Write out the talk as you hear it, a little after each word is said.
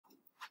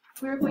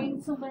We're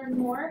going to learn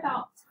more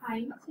about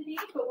time today,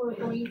 but we're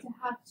going to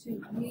have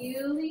to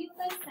really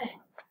listen.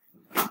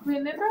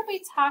 Remember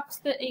we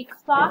talked that a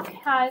clock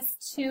has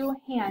two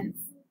hands.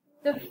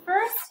 The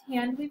first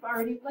hand we've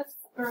already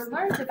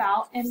learned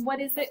about, and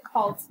what is it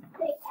called?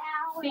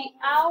 The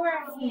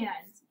hour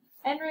hand.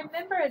 And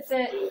remember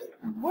the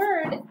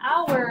word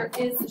hour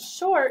is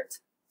short,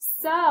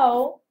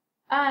 so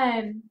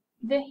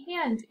the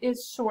hand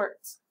is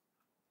short.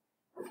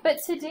 But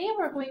today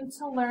we're going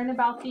to learn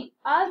about the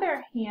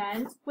other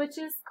hand, which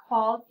is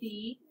called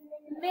the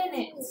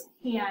minute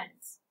hand.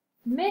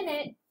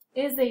 Minute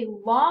is a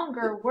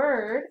longer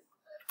word,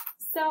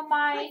 so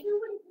my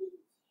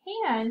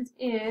hand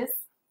is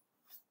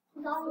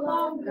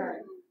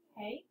longer.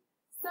 Okay,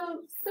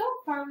 so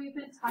far we've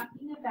been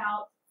talking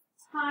about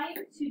time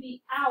to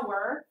the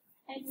hour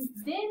and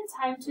then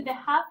time to the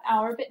half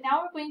hour, but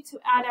now we're going to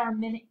add our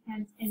minute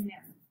hand in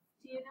there.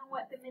 Do you know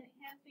what the minute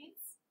hand means?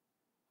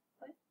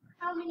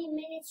 How many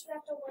minutes you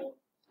have to wait?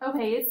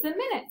 Okay, it's the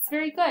minutes.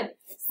 Very good.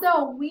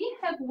 So we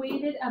have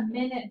waited a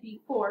minute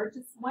before,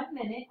 just 1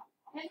 minute.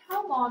 And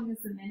how long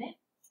is a minute?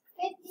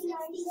 60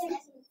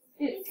 seconds.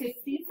 It's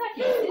 60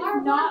 seconds.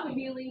 It's not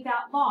really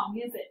that long,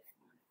 is it?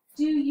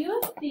 Do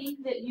you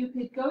think that you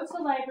could go to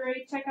the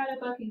library, check out a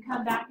book, and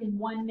come back in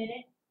 1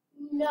 minute?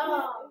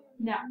 No.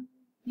 No,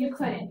 you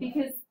couldn't,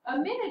 because a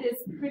minute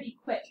is pretty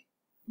quick.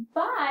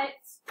 But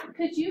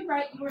could you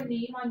write your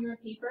name on your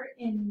paper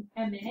in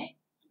a minute?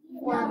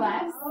 Or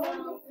less?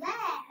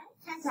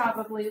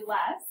 Probably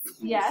less,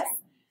 yes.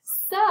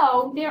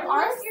 So there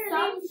are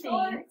some things.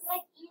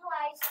 Like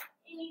Eli's,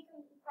 and you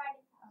can write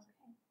it.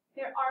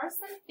 There are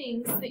some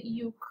things that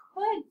you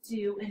could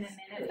do in a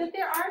minute, but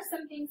there are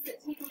some things that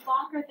take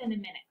longer than a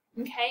minute.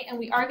 Okay, and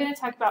we are going to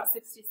talk about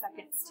 60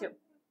 seconds too.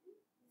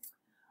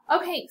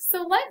 Okay,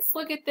 so let's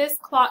look at this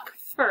clock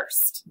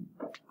first.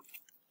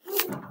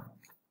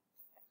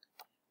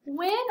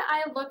 When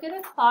I look at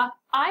a clock,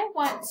 I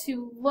want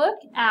to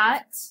look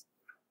at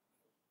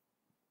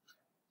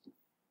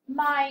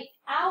my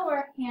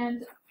hour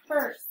hand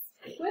first.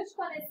 Which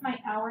one is my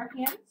hour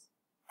hand?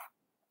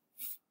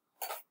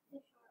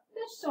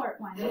 The short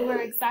one. You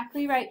were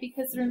exactly right,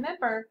 because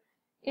remember,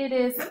 it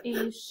is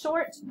a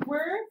short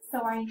word,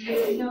 so I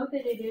know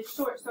that it is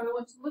short. So I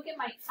want to look at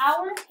my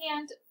hour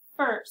hand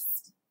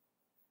first.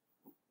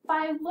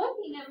 By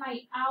looking at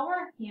my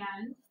hour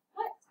hand,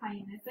 what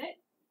time is it?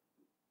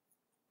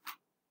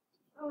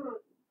 1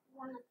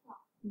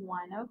 o'clock.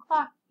 1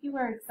 o'clock. You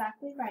are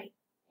exactly right.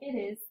 It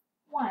is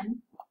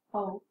 1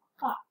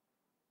 o'clock.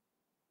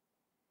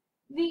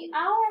 The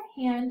hour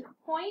hand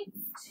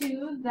points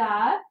to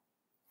the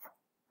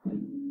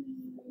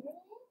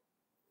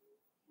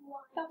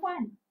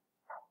 1.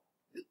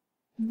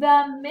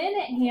 The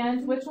minute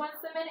hand, which one's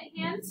the minute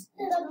hand?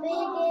 The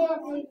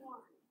big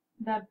one.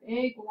 The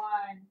big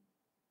one.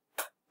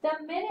 The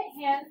minute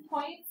hand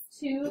points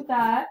to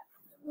the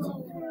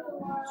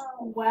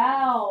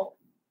 12.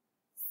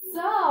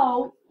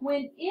 So,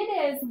 when it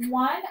is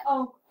 1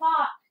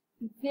 o'clock,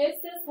 this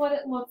is what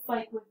it looks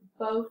like with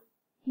both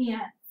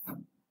hands.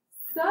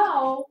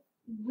 So,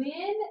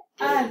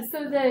 so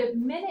the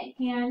minute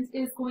hand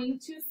is going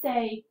to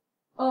say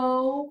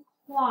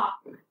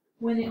o'clock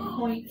when it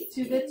points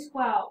to the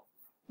 12.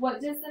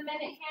 What does the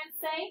minute hand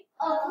say?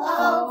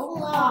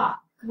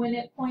 O'clock when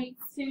it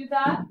points to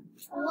the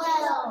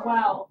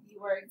 12. You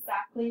were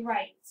exactly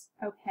right.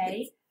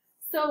 Okay.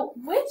 So,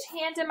 which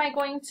hand am I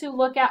going to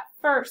look at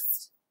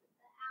first?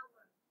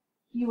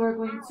 You are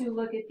going to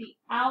look at the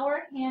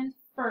hour hand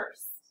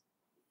first,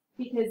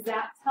 because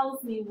that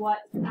tells me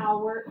what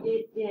hour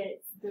it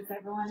is. Does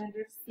everyone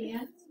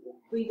understand?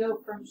 We go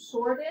from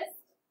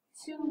shortest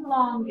to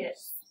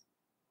longest.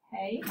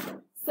 Okay?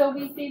 So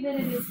we say that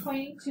it is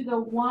pointing to the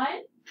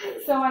 1.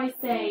 So I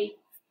say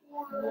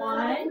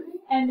 1,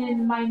 and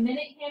then my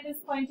minute hand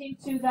is pointing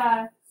to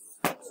the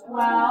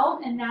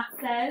 12, and that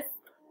says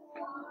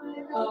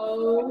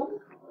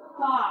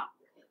o'clock.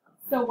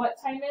 So what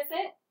time is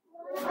it?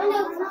 1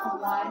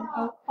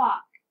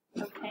 o'clock.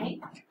 Okay,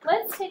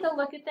 let's take a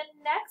look at the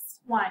next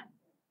one.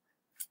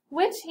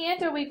 Which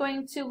hand are we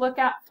going to look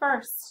at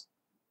first?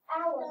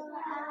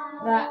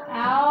 The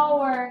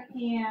hour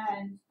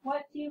hand.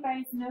 What do you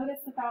guys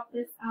notice about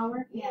this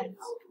hour hand?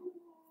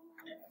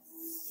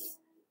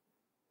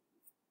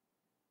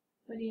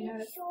 What do you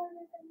notice?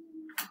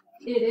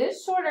 It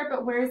is shorter,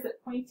 but where is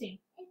it pointing?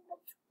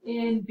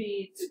 In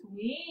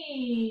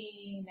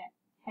between.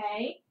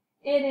 Okay,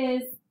 it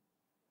is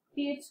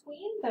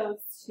between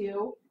those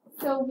two,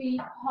 so we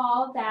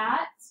call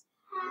that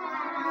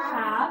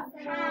half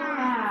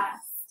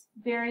past.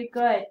 Very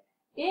good.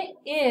 It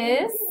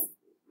is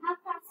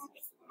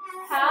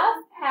half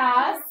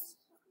past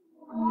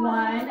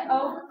 1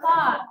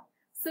 o'clock.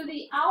 So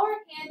the hour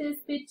hand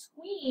is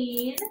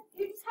between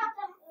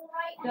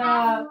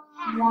the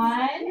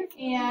 1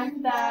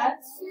 and the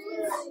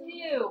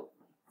 2.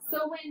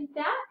 So when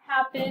that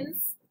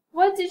happens,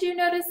 what did you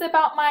notice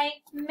about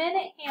my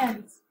minute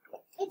hand?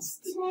 It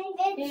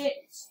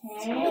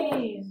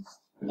changed.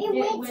 It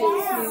went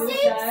to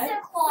 6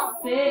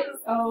 o'clock.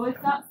 6. Oh,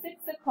 it's not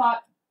 6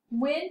 o'clock.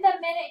 when the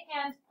minute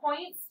hand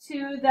points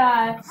to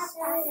the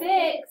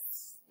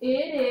 6,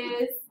 it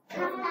is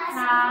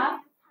half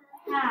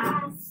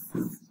past.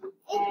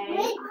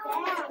 Okay.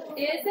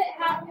 Is it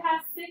half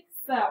past 6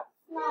 though?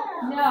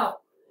 No.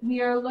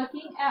 We are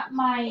looking at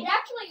my... It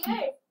actually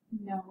is.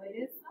 No, it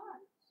is not.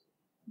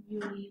 You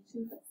need to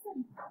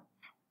listen.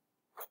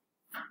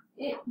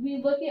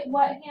 We look at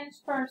what hand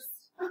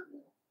first?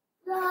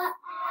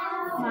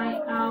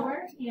 My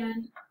hour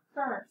hand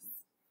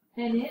first.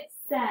 And it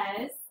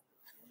says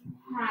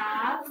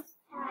half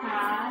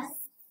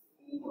past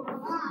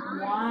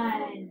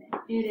 1.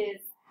 It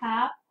is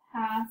half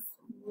past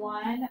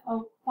 1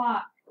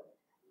 o'clock.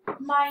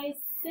 My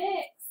 6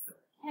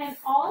 can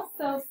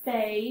also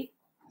say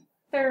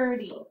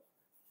 30.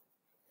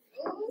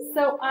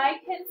 So I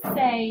can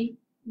say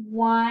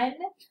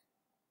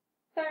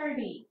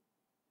 1:30.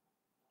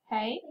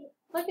 Okay?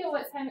 Look at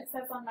what time it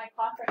says on my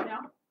clock right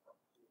now.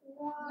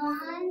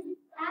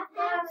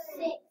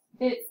 1:30.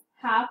 It's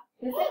half,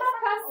 is it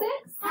half past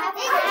 6?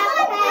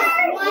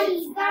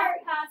 It's half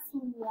past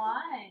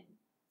 1.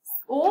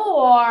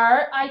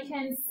 Or I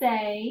can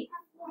say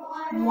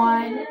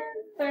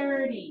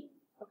 1:30.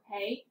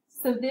 Okay?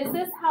 So this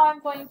is how I'm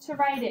going to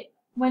write it.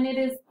 When it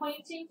is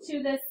pointing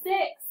to the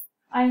 6,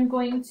 I'm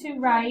going to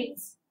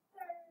write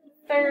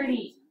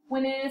 30.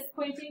 When it is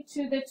pointing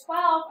to the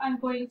 12, I'm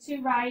going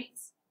to write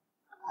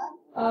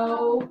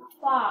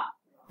o'clock.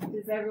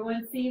 Does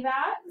everyone see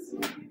that?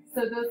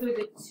 So those are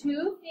the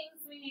 2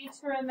 things we need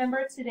to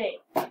remember today.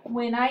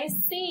 When I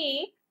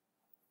see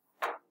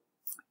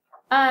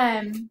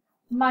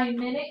my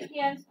minute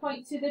hands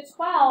point to the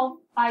 12,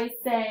 I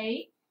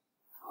say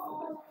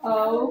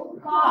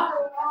o'clock.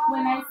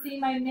 When I see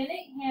my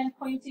minute hand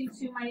pointing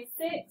to my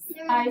 6,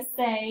 I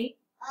say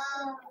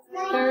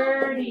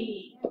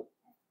 30.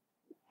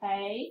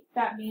 Okay,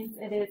 that means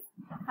it is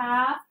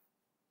half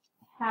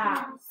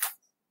past.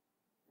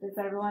 Does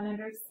everyone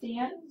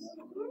understand?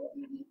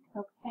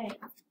 Okay.